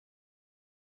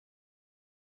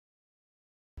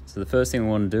So the first thing we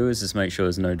want to do is just make sure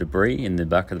there's no debris in the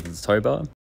back of the tow bar.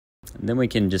 And then we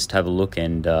can just have a look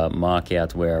and mark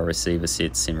out where our receiver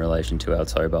sits in relation to our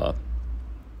tow bar.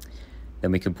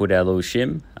 Then we can put our little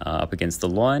shim up against the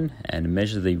line and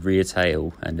measure the rear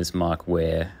tail and just mark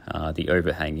where the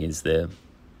overhang is there.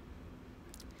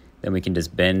 Then we can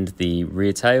just bend the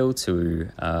rear tail to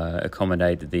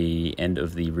accommodate the end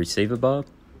of the receiver bar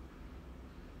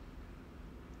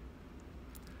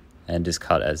and just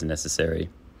cut as necessary.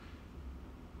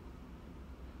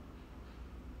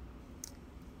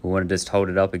 We want to just hold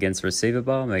it up against the receiver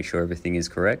bar, make sure everything is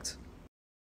correct.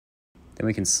 Then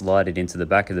we can slide it into the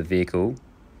back of the vehicle.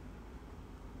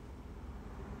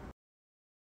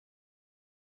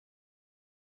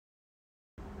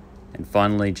 And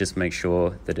finally, just make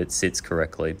sure that it sits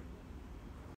correctly.